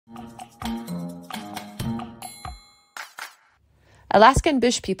Alaskan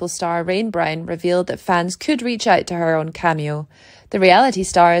Bush People star Rain Brown revealed that fans could reach out to her on Cameo. The reality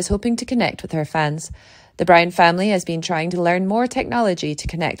star is hoping to connect with her fans. The Brown family has been trying to learn more technology to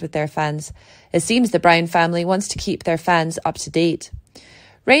connect with their fans. It seems the Brown family wants to keep their fans up to date.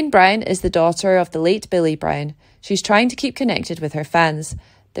 Rain Brown is the daughter of the late Billy Brown. She's trying to keep connected with her fans.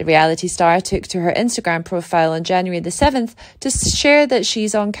 The reality star took to her Instagram profile on January the 7th to share that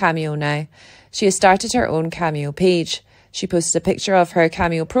she's on Cameo now. She has started her own Cameo page. She posted a picture of her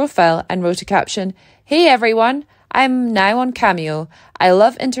Cameo profile and wrote a caption, "Hey everyone, I'm now on Cameo. I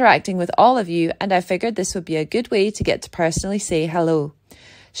love interacting with all of you and I figured this would be a good way to get to personally say hello."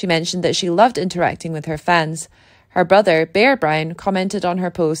 She mentioned that she loved interacting with her fans. Her brother, Bear Brown, commented on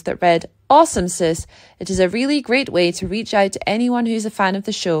her post that read, "Awesome sis, it is a really great way to reach out to anyone who's a fan of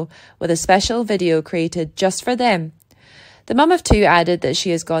the show with a special video created just for them." The mum of two added that she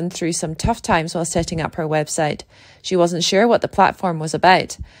has gone through some tough times while setting up her website. She wasn't sure what the platform was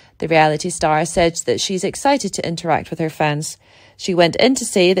about. The reality star said that she's excited to interact with her fans. She went in to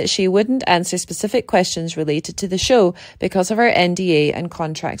say that she wouldn't answer specific questions related to the show because of her NDA and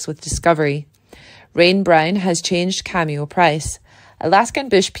contracts with Discovery. Rain Brown has changed Cameo price. Alaskan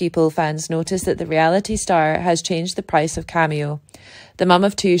Bush People fans noticed that the reality star has changed the price of Cameo. The mum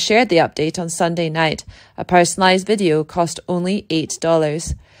of two shared the update on Sunday night. A personalised video cost only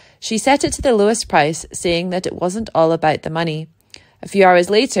 $8. She set it to the lowest price, saying that it wasn't all about the money. A few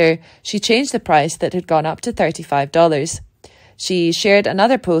hours later, she changed the price that had gone up to $35. She shared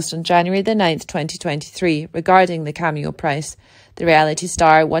another post on January the 9th, 2023, regarding the Cameo price. The reality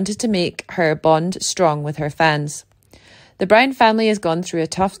star wanted to make her bond strong with her fans. The Brown family has gone through a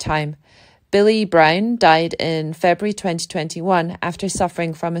tough time. Billy Brown died in February 2021 after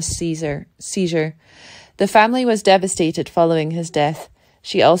suffering from a seizure. The family was devastated following his death.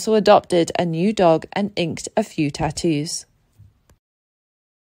 She also adopted a new dog and inked a few tattoos.